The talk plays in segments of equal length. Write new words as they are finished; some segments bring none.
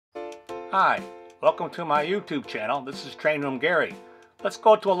Hi, welcome to my YouTube channel. This is Train Room Gary. Let's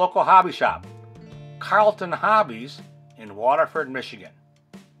go to a local hobby shop, Carlton Hobbies in Waterford, Michigan.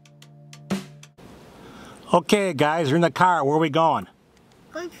 Okay guys, we're in the car. Where are we going?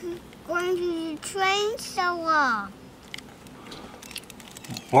 Going to the train store.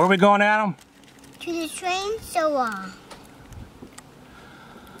 Where are we going, Adam? To the train store.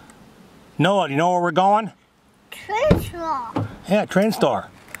 Noah, do you know where we're going? Train store. Yeah, train store.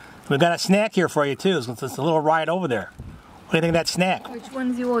 We've got a snack here for you too. It's a little ride over there. What do you think of that snack? Which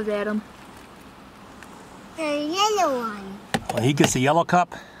one's yours, Adam? The yellow one. Well, he gets the yellow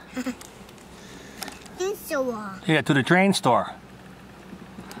cup. Train store. Yeah, to the train store.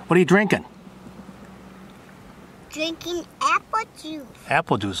 What are you drinking? Drinking apple juice.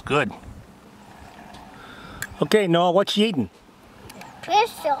 Apple juice, good. Okay, Noah, what you eating? Train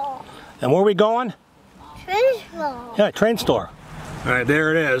store. And where are we going? Train store. Yeah, train store. All right, there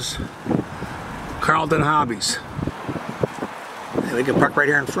it is. Carlton Hobbies. And we can park right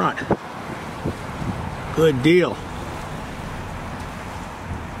here in front. Good deal.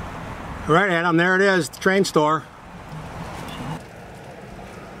 All right, Adam, there it is, the train store.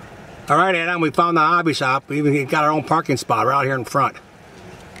 All right, Adam, we found the hobby shop. We even got our own parking spot right out here in front.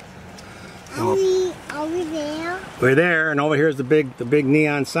 Are we there? We're there, and over here's the big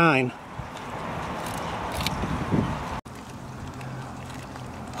neon sign.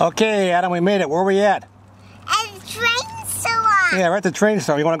 Okay, Adam, we made it. Where are we at? At the train store. Yeah, we're at the train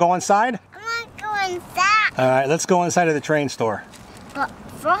store. You want to go inside? I want to go inside. All right, let's go inside of the train store. But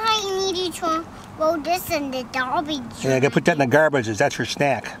first I need to throw this in the garbage. Yeah, go put that in the garbage. That's your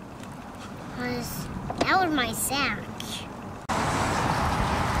snack. Because that was my sack.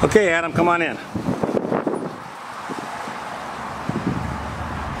 Okay, Adam, come on in.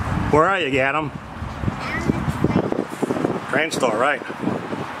 Where are you, Adam? Train store, right.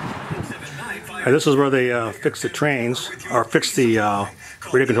 This is where they fix the trains, or fix the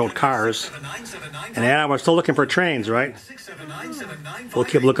radio-controlled cars. And Adam, we're still looking for trains, right? We'll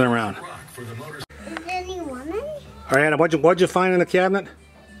keep looking around. Is there any woman? All right, Adam, what'd you find in the cabinet?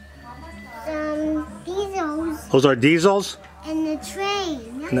 Some diesels. Those are diesels? And the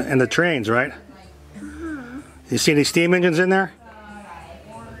train. And the trains, right? You see any steam engines in there?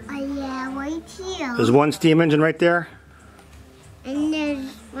 Yeah, right here. There's one steam engine right there. And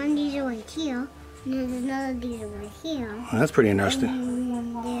there's one diesel right here. And there's another diesel right here. Well, that's pretty interesting.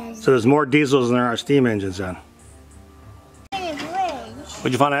 And So there's more diesels than there are steam engines then. there's a bridge.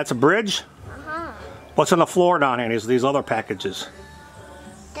 What'd you find? That's a bridge? Uh-huh. What's on the floor down here? These other packages.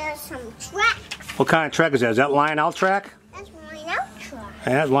 There's some track. What kind of track is that? Is that line out track? That's line out track.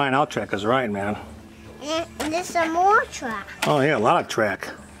 Yeah, that line out track is right, man. And there's some more track. Oh yeah, a lot of track.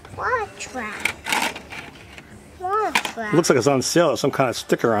 More track. More track. It looks like it's on sale. There's some kind of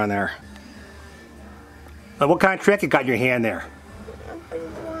sticker on there. What kind of track you got in your hand there?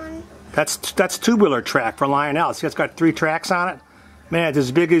 One. That's two-wheeler track for lying out. See, it's got 3 tracks on it. Man, it's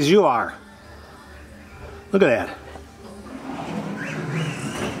as big as you are. Look at that.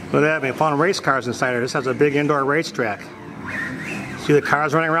 Look at that, man. Found race cars inside here. This has a big indoor racetrack. See the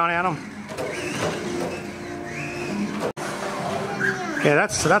cars running around, Adam? Yeah,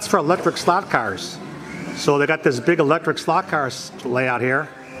 that's for electric slot cars. So they got this big electric slot cars layout here.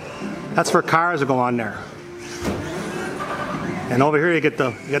 That's for cars that go on there. And over here you get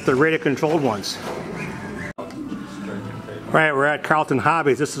the radio controlled ones. Right, we're at Carlton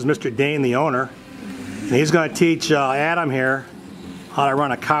Hobbies. This is Mr. Dane, the owner. And he's going to teach Adam here how to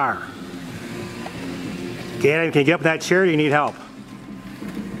run a car. Okay, Adam, can you get up that chair or do you need help?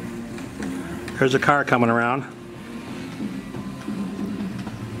 There's a car coming around.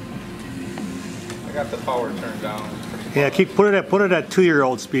 I got the power turned down. Yeah, put it at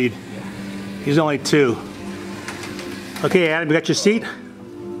 2-year-old speed. He's only 2. Okay, Adam, you got your seat?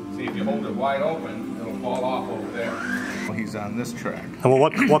 See, if you hold it wide open, it'll fall off over there. Well, he's on this track. And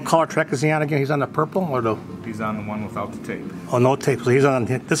what color track is he on again? He's on the purple or the? He's on the one without the tape. Oh, no tape. So he's on.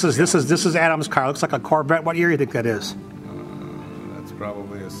 This is Adam's car. Looks like a Corvette. What year do you think that is? That's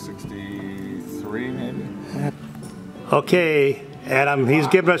probably a 63, maybe. Okay, Adam. He's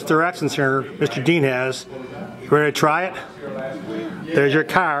giving us directions here. Mr. Dean has. You ready to try it? There's your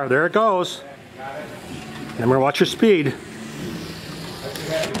car. There it goes. Remember, watch your speed.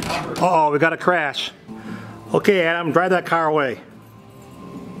 Uh-oh, we got a crash. Okay, Adam, drive that car away.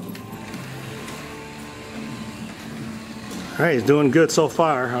 All right, he's doing good so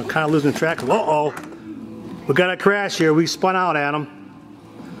far. I'm kind of losing track. Uh-oh, we got a crash here. We spun out, Adam.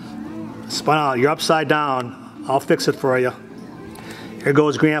 Spun out. You're upside down. I'll fix it for you. Here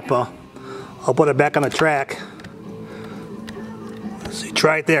goes Grandpa. I'll put it back on the track. Let's see,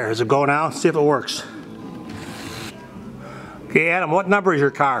 Try it there. Does it go now? See if it works. Okay, Adam, what number is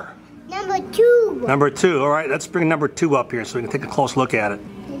your car? Number 2. Number 2. All right, let's bring number 2 up here so we can take a close look at it.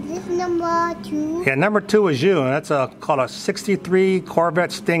 Is this number 2? Yeah, number 2 is you, and that's called a 63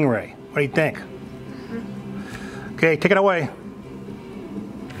 Corvette Stingray. What do you think? Okay, take it away.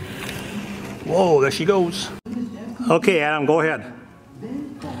 Whoa, there she goes. Okay, Adam, go ahead.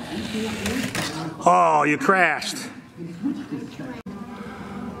 Oh, you crashed.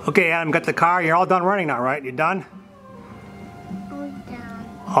 Okay, Adam, got the car. You're all done running now, right? You done? All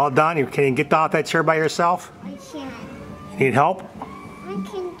done. All done? Can you get off that chair by yourself? I can. You need help? I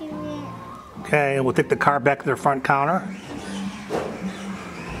can do it. Okay, we'll take the car back to the front counter.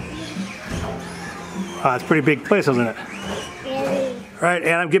 It's a pretty big place, isn't it? Really? All right,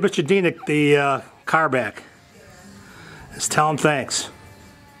 Adam, give Mr. Dean the car back. Just tell him thanks.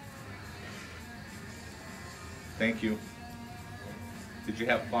 Thank you. Did you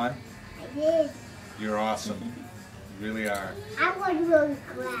have fun? I did. You're awesome. You really are. I was really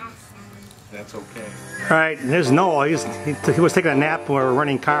glad. That's okay. All right, and there's Noah. He was taking a nap when we were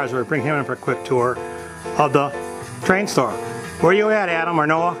running cars. We were bringing him in for a quick tour of the train store. Where are you at, Adam or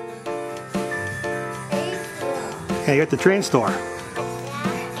Noah? Yeah, you're at the train store.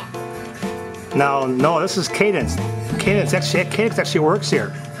 Now, Noah, this is Cadence. Cadence actually works here.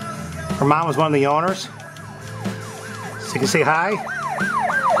 Her mom was one of the owners. So you can say hi.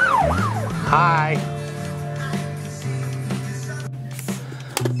 Hi.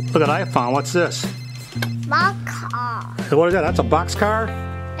 Look what I found. What's this? Box car. What is that? That's a box car?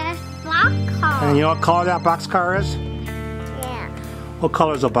 That's box car. And you know what color that box car is? Yeah. What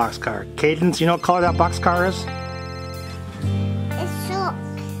color is a box car? Cadence, you know what color that box car is? It's stuck.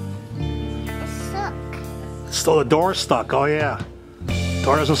 It's stuck. Still, the door's stuck. Oh yeah.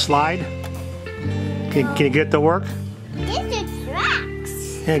 Door doesn't slide. Can you get it to work? These are tracks.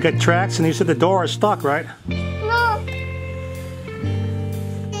 Yeah, you got tracks, and you said the door is stuck, right? No.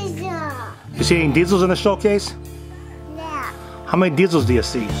 You see any diesels in the showcase? Yeah. How many diesels do you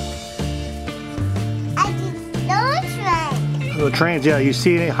see? I did those trains. The trains, yeah. You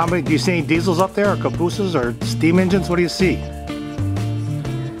see how many? Do you see any diesels up there, or cabooses, or steam engines? What do you see?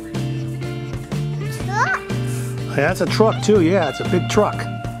 Trucks. Yeah, that's a truck too. Yeah, it's a big truck.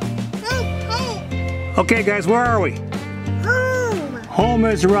 Hey. Okay, guys, where are we? Home. Home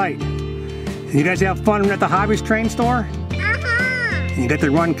is right. You guys have fun at the Hobbies train store? You get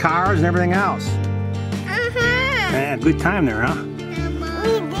to run cars and everything else. Yeah, good time there, huh?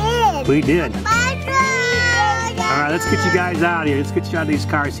 We did. All right, let's get you guys out of here. Let's get you out of these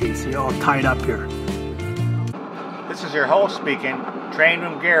car seats. You're all tied up here. This is your host speaking, Train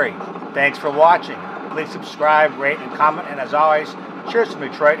Room Gary. Thanks for watching. Please subscribe, rate, and comment. And as always, cheers from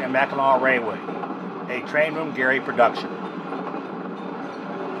Detroit and Mackinac Railway. A Train Room Gary production.